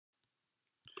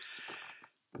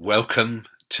Welcome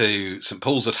to St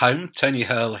Paul's at Home. Tony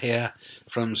Hurle here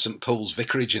from St Paul's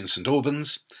Vicarage in St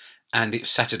Albans, and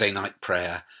it's Saturday night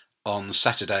prayer on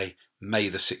Saturday, May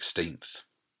the 16th.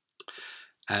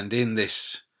 And in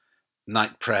this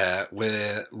night prayer,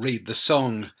 we'll read the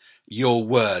song Your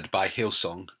Word by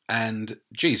Hillsong, and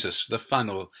Jesus, the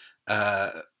final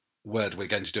word we're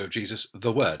going to do of Jesus,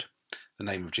 the Word, the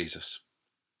name of Jesus.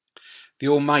 The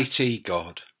Almighty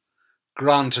God,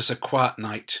 grant us a quiet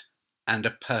night and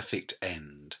a perfect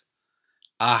end.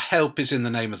 Our help is in the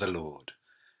name of the Lord,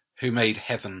 who made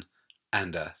heaven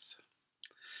and earth.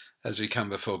 As we come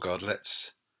before God,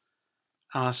 let's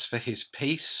ask for his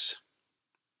peace.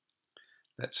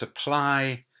 Let's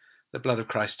apply the blood of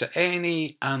Christ to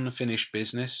any unfinished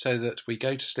business so that we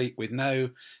go to sleep with no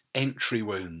entry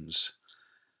wounds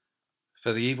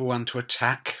for the evil one to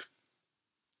attack.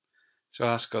 So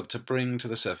ask God to bring to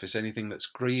the surface anything that's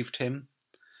grieved him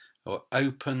or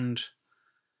opened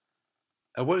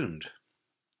a wound,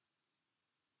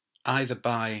 either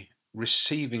by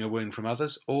receiving a wound from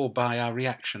others or by our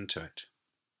reaction to it.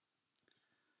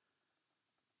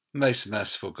 Most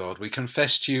merciful God, we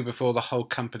confess to you before the whole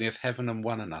company of heaven and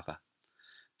one another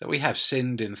that we have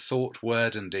sinned in thought,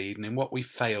 word and deed, and in what we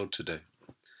failed to do.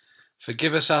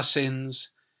 Forgive us our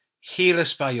sins, heal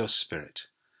us by your Spirit,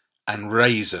 and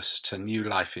raise us to new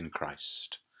life in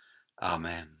Christ.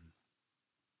 Amen.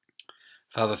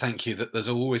 Father, thank you that there's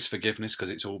always forgiveness because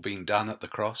it's all been done at the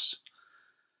cross.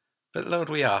 But Lord,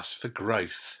 we ask for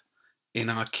growth in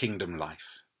our kingdom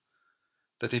life.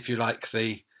 That if you like,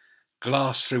 the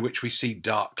glass through which we see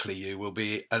darkly you will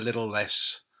be a little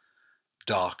less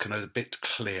dark and a bit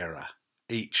clearer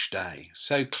each day.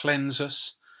 So cleanse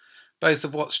us, both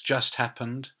of what's just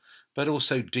happened, but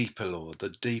also deeper, Lord,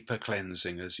 the deeper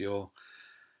cleansing as your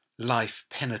life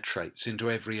penetrates into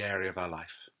every area of our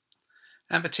life.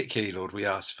 And particularly, Lord, we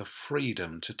ask for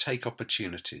freedom to take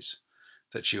opportunities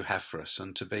that you have for us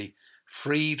and to be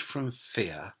freed from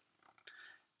fear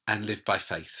and live by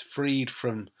faith. Freed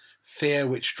from fear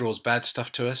which draws bad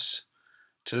stuff to us,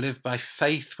 to live by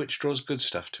faith which draws good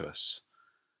stuff to us.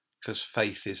 Because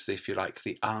faith is, if you like,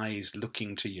 the eyes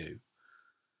looking to you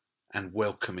and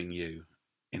welcoming you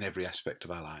in every aspect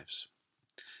of our lives.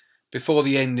 Before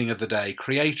the ending of the day,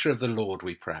 Creator of the Lord,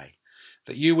 we pray,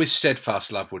 that you with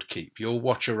steadfast love would keep your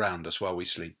watch around us while we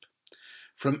sleep.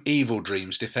 From evil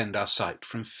dreams defend our sight,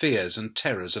 from fears and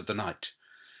terrors of the night.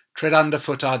 Tread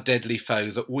underfoot our deadly foe,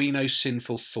 that we no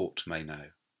sinful thought may know.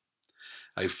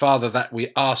 O Father, that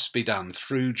we ask be done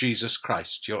through Jesus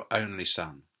Christ, your only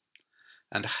Son,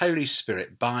 and Holy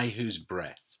Spirit, by whose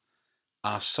breath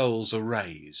our souls are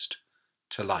raised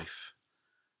to life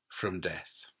from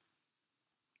death.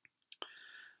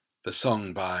 The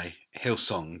song by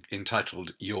Hillsong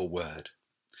entitled Your Word.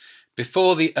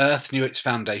 Before the earth knew its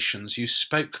foundations, you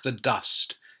spoke the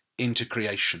dust into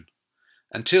creation,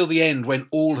 until the end when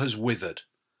all has withered,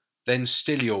 then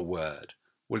still your word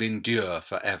will endure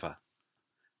forever.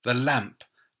 The lamp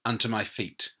unto my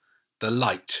feet, the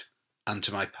light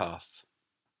unto my path.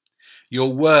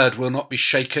 Your word will not be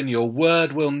shaken, your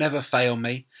word will never fail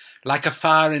me. Like a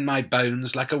fire in my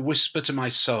bones, like a whisper to my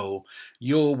soul,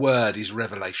 your word is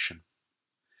revelation.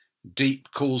 Deep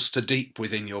calls to deep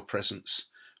within your presence.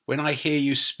 When I hear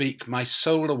you speak, my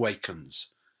soul awakens.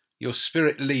 Your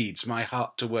spirit leads my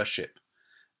heart to worship,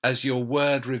 as your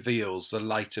word reveals the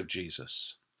light of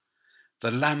Jesus. The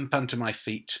lamp unto my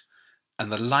feet,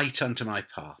 and the light unto my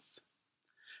path.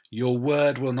 Your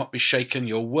word will not be shaken,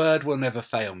 your word will never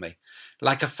fail me.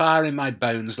 Like a fire in my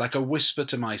bones, like a whisper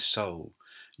to my soul,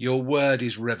 your word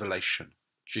is revelation,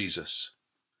 Jesus.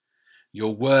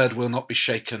 Your word will not be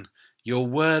shaken, your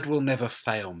word will never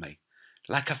fail me.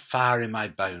 Like a fire in my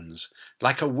bones,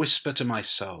 like a whisper to my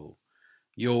soul,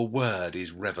 your word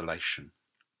is revelation.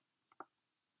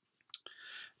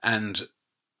 And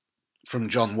from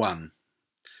John 1,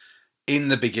 in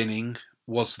the beginning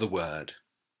was the Word,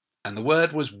 and the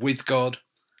Word was with God,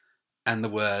 and the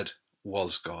Word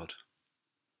was God.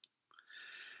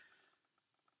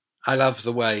 I love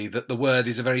the way that the word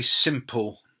is a very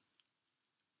simple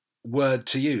word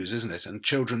to use, isn't it? And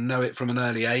children know it from an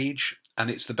early age,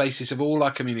 and it's the basis of all our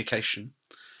communication.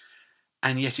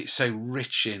 And yet it's so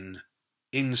rich in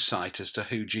insight as to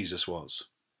who Jesus was.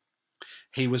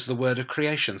 He was the word of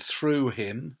creation. Through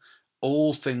him,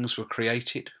 all things were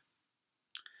created.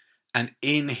 And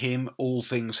in him, all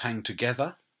things hang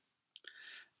together.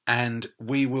 And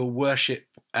we will worship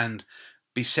and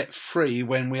be set free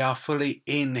when we are fully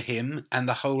in him, and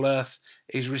the whole earth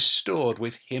is restored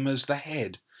with him as the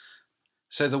head.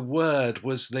 So the word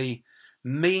was the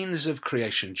means of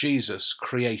creation. Jesus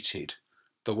created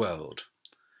the world.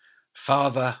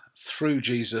 Father through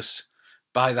Jesus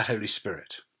by the Holy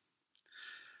Spirit.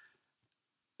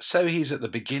 So he's at the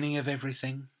beginning of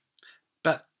everything,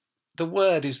 but the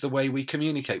word is the way we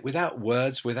communicate. Without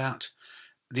words, without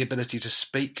the ability to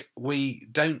speak, we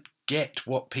don't get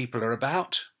what people are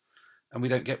about, and we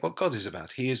don't get what God is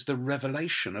about. He is the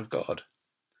revelation of God.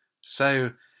 So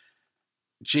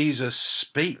Jesus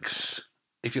speaks,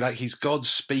 if you like, he's God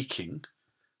speaking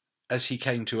as he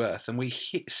came to earth, and we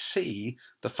see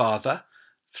the Father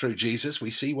through Jesus.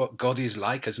 We see what God is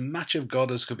like, as much of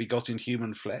God as could be got in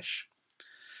human flesh.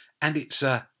 And it's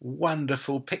a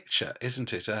wonderful picture,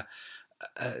 isn't it?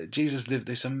 Jesus lived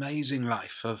this amazing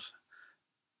life of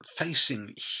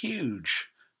facing huge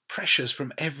pressures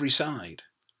from every side,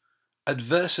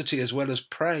 adversity as well as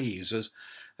praise, as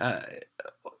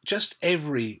just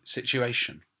every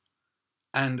situation.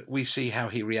 And we see how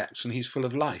he reacts, and he's full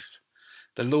of life,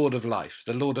 the Lord of life,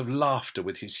 the Lord of laughter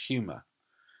with his humour,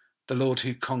 the Lord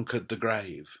who conquered the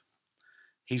grave.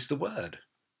 He's the Word.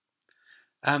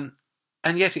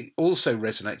 And yet it also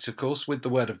resonates, of course, with the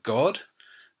Word of God.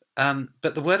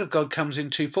 But the Word of God comes in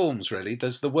two forms, really.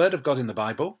 There's the Word of God in the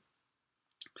Bible,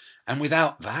 and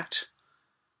without that,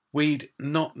 we'd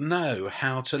not know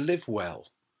how to live well.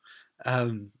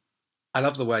 I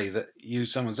love the way that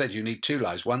someone said you need two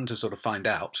lives, one to sort of find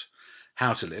out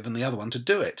how to live and the other one to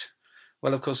do it.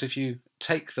 Well, of course, if you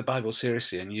take the Bible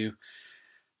seriously and you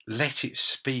let it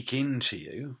speak into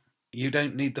you, you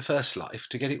don't need the first life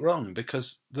to get it wrong,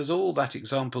 because there's all that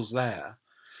examples there.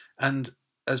 And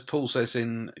as Paul says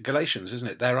in Galatians, isn't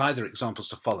it, they're either examples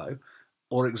to follow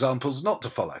or examples not to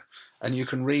follow. And you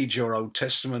can read your Old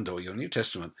Testament or your New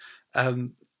Testament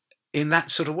in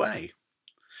that sort of way.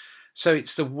 So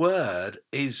it's the word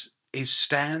is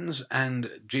stands, and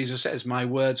Jesus says, my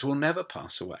words will never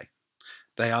pass away.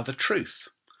 They are the truth.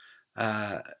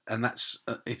 And that's,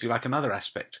 if you like, another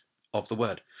aspect of the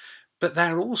word. But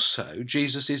they're also,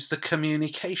 Jesus is the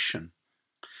communication.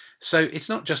 So it's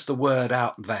not just the word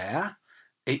out there,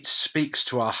 it speaks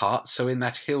to our hearts. So in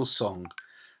that Hillsong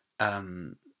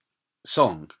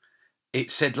song,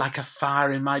 it said, like a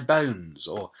fire in my bones,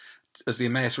 or as the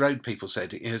Emmaus Road people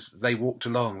said, as they walked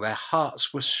along, their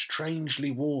hearts were strangely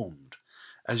warmed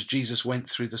as Jesus went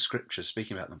through the scriptures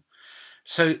speaking about them.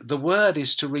 So the word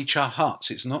is to reach our hearts.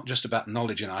 It's not just about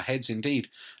knowledge in our heads. Indeed,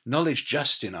 knowledge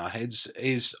just in our heads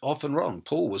is often wrong.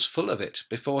 Paul was full of it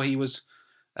before he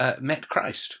met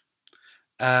Christ.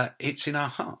 It's in our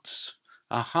hearts.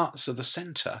 Our hearts are the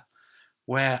centre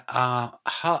where our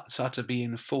hearts are to be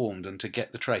informed and to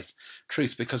get the truth,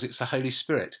 because it's the Holy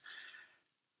Spirit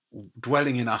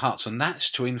dwelling in our hearts, and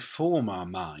that's to inform our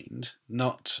mind,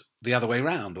 not the other way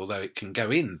round, although it can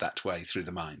go in that way through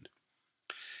the mind.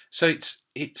 So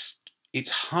it's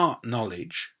heart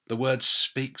knowledge. The word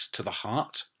speaks to the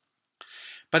heart,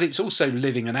 but it's also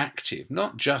living and active,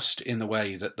 not just in the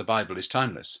way that the Bible is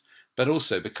timeless, but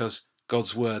also because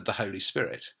God's word, the Holy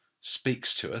Spirit,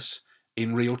 speaks to us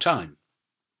in real time.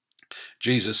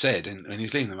 Jesus said when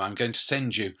he's leaving them, I'm going to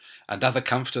send you another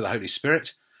comforter, the Holy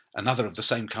Spirit, another of the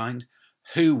same kind,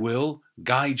 who will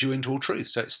guide you into all truth.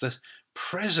 So it's the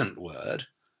present word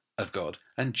of God,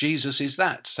 and Jesus is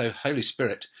that. So Holy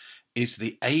Spirit is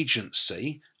the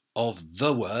agency of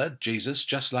the word, Jesus,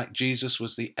 just like Jesus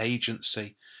was the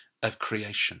agency of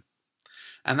creation.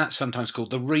 And that's sometimes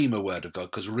called the Rhema word of God,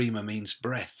 because Rhema means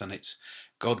breath, and it's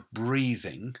God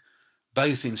breathing,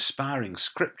 both inspiring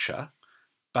scripture,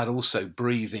 but also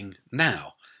breathing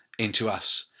now into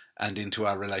us and into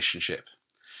our relationship.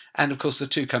 And of course the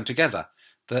two come together,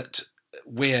 that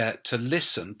we're to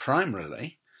listen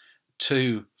primarily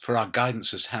for our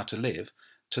guidance as how to live,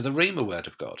 to the Rhema word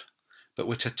of God, but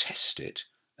we're to test it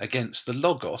against the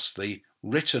Logos, the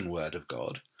written word of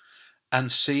God,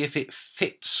 and see if it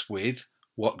fits with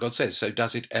what God says. So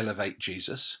does it elevate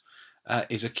Jesus,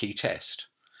 is a key test.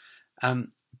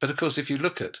 But of course, if you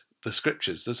look at the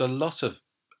scriptures, there's a lot of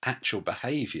actual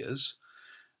behaviours.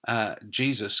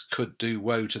 Jesus could do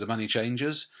woe to the money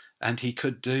changers, and he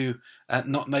could do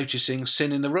not noticing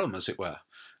sin in the room, as it were.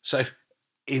 So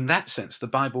in that sense, the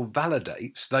Bible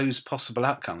validates those possible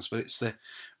outcomes, but it's the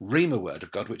Rhema word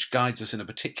of God which guides us in a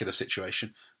particular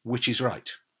situation, which is right.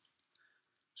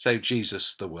 So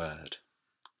Jesus, the word,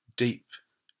 deep,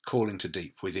 calling to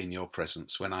deep within your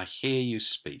presence. When I hear you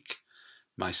speak,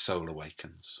 my soul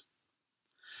awakens.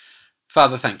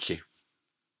 Father, thank you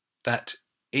that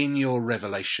in your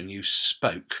revelation you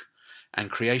spoke, and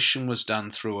creation was done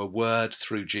through a word,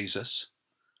 through Jesus.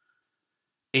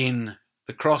 In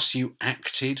the cross you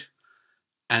acted,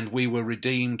 and we were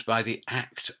redeemed by the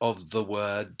act of the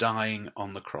word dying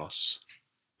on the cross.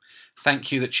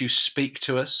 Thank you that you speak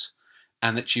to us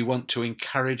and that you want to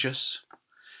encourage us.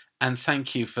 And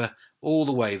thank you for all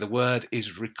the way the word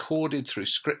is recorded through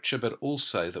Scripture, but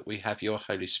also that we have your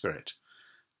Holy Spirit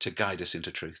to guide us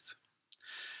into truth.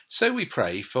 So we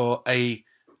pray for a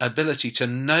ability to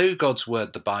know God's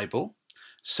word, the Bible,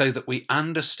 so that we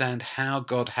understand how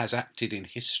God has acted in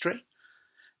history,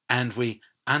 and we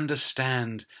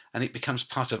understand, and it becomes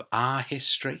part of our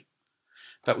history.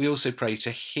 But we also pray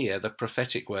to hear the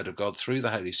prophetic word of God through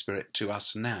the Holy Spirit to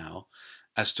us now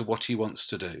as to what he wants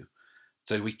to do,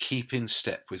 so we keep in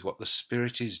step with what the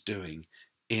Spirit is doing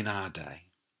in our day.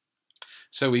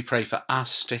 So we pray for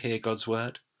us to hear God's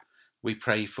word. We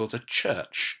pray for the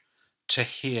church to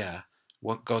hear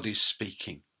what God is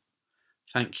speaking.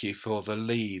 Thank you for the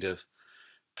lead of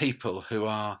people who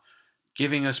are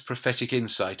giving us prophetic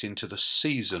insight into the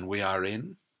season we are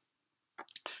in.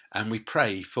 And we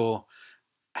pray for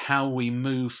how we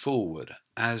move forward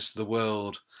as the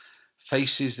world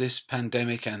faces this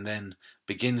pandemic and then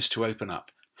begins to open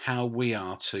up, how we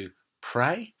are to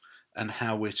pray and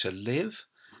how we're to live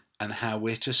and how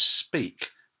we're to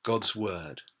speak God's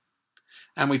word.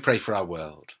 And we pray for our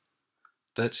world,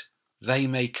 that they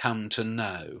may come to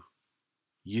know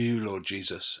you, Lord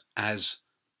Jesus, as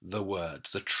the word,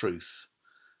 the truth,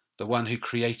 the one who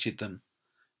created them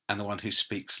and the one who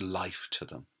speaks life to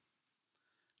them.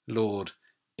 Lord,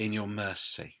 in your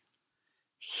mercy,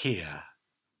 hear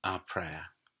our prayer.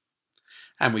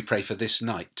 And we pray for this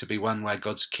night to be one where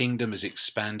God's kingdom is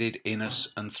expanded in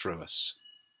us and through us.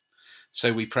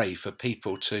 So we pray for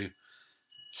people to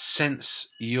sense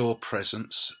your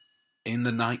presence in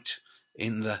the night,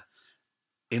 in the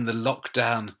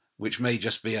lockdown, which may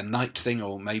just be a night thing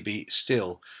or maybe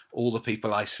still all the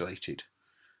people isolated,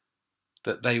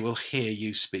 that they will hear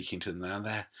you speaking to them and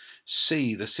they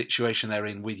see the situation they're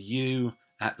in with you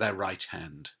at their right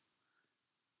hand,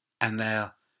 and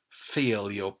they'll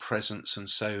feel your presence and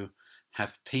so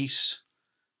have peace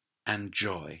and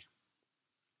joy.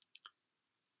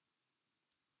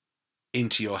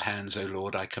 Into your hands, O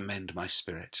Lord, I commend my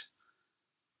spirit.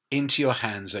 Into your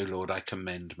hands, O Lord, I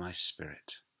commend my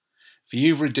spirit. For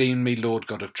you've redeemed me, Lord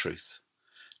God of truth.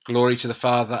 Glory to the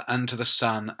Father, and to the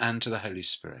Son, and to the Holy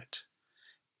Spirit.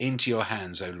 Into your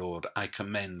hands, O Lord, I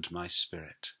commend my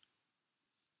spirit.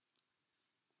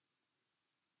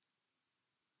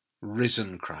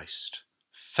 Risen Christ,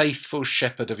 faithful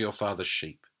shepherd of your Father's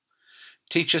sheep,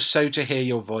 teach us so to hear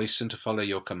your voice and to follow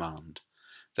your command,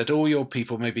 that all your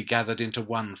people may be gathered into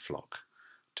one flock,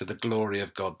 to the glory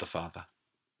of God the Father.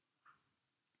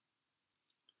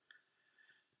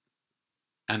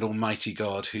 And Almighty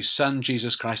God, whose Son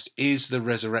Jesus Christ is the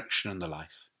resurrection and the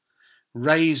life,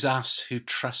 raise us who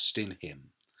trust in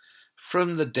him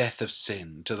from the death of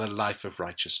sin to the life of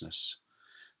righteousness,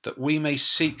 that we may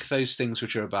seek those things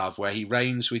which are above, where he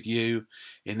reigns with you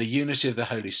in the unity of the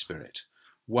Holy Spirit,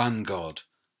 one God,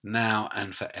 now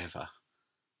and forever.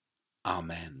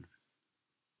 Amen.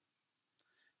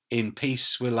 In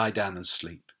peace we'll lie down and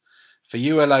sleep, for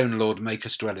you alone, Lord, make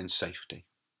us dwell in safety.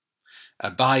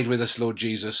 Abide with us, Lord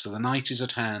Jesus, for the night is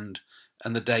at hand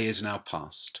and the day is now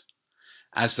past.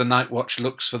 As the night watch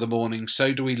looks for the morning,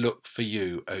 so do we look for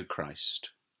you, O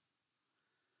Christ.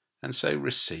 And so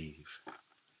receive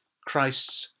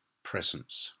Christ's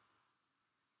presence,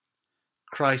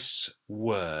 Christ's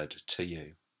word to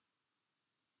you.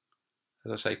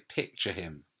 As I say, picture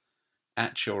him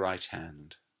at your right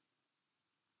hand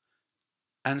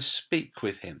and speak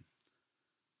with him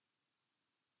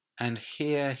and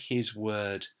hear his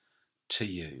word to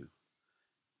you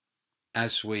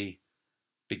as we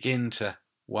begin to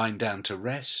wind down to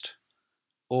rest,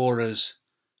 or as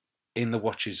in the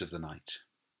watches of the night,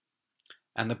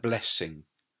 and the blessing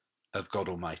of God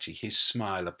Almighty, his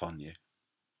smile upon you.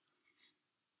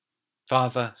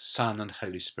 Father, Son, and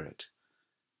Holy Spirit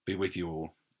be with you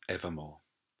all evermore.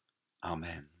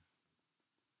 Amen.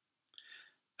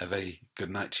 A very good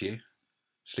night to you.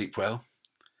 Sleep well,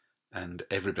 and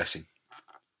every blessing.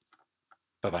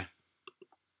 Bye-bye.